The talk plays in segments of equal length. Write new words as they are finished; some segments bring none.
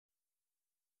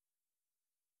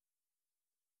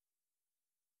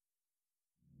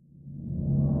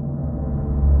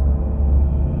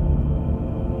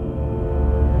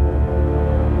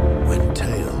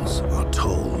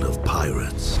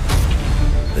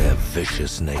their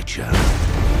vicious nature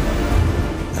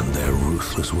and their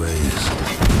ruthless ways,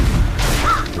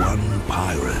 one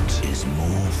pirate is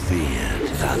more feared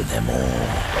than them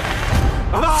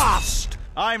all. Avast!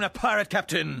 I'm the pirate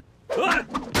captain,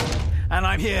 and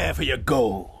I'm here for your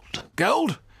gold.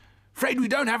 Gold? Afraid we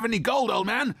don't have any gold, old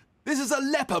man. This is a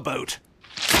leper boat.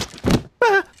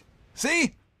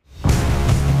 See?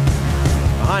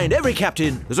 Behind every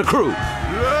captain, there's a crew.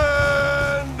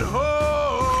 Land ho!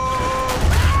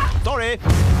 Sorry.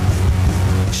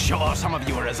 Sure, some of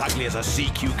you are as ugly as a sea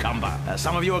cucumber.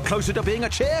 Some of you are closer to being a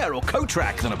chair or coat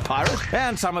rack than a pirate.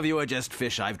 And some of you are just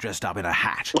fish I've dressed up in a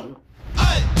hat.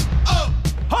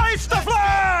 Hoist the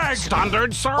flag!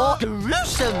 Standard, sir. Or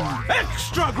gruesome.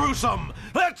 Extra gruesome!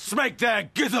 Let's make their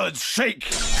gizzards shake!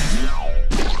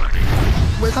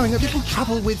 We're having a little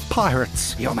trouble with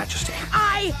pirates, Your Majesty.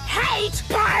 I hate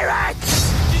pirates!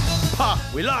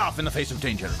 Ha! We laugh in the face of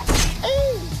danger.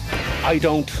 I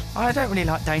don't. I don't really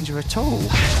like danger at all.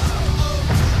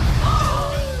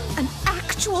 An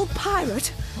actual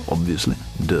pirate? Obviously.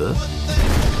 Duh.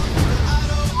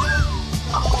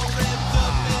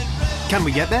 Can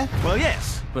we get there? Well,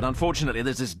 yes. But unfortunately,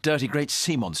 there's this dirty great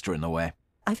sea monster in the way.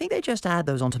 I think they just add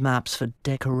those onto maps for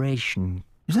decoration.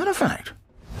 Is that a fact?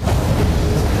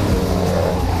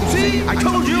 See? I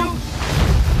told you!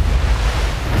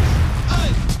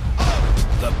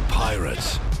 The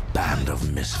Pirates, band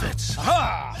of misfits.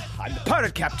 Aha! I'm the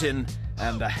pirate captain,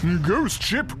 and Ghost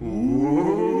ship.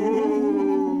 Ooh.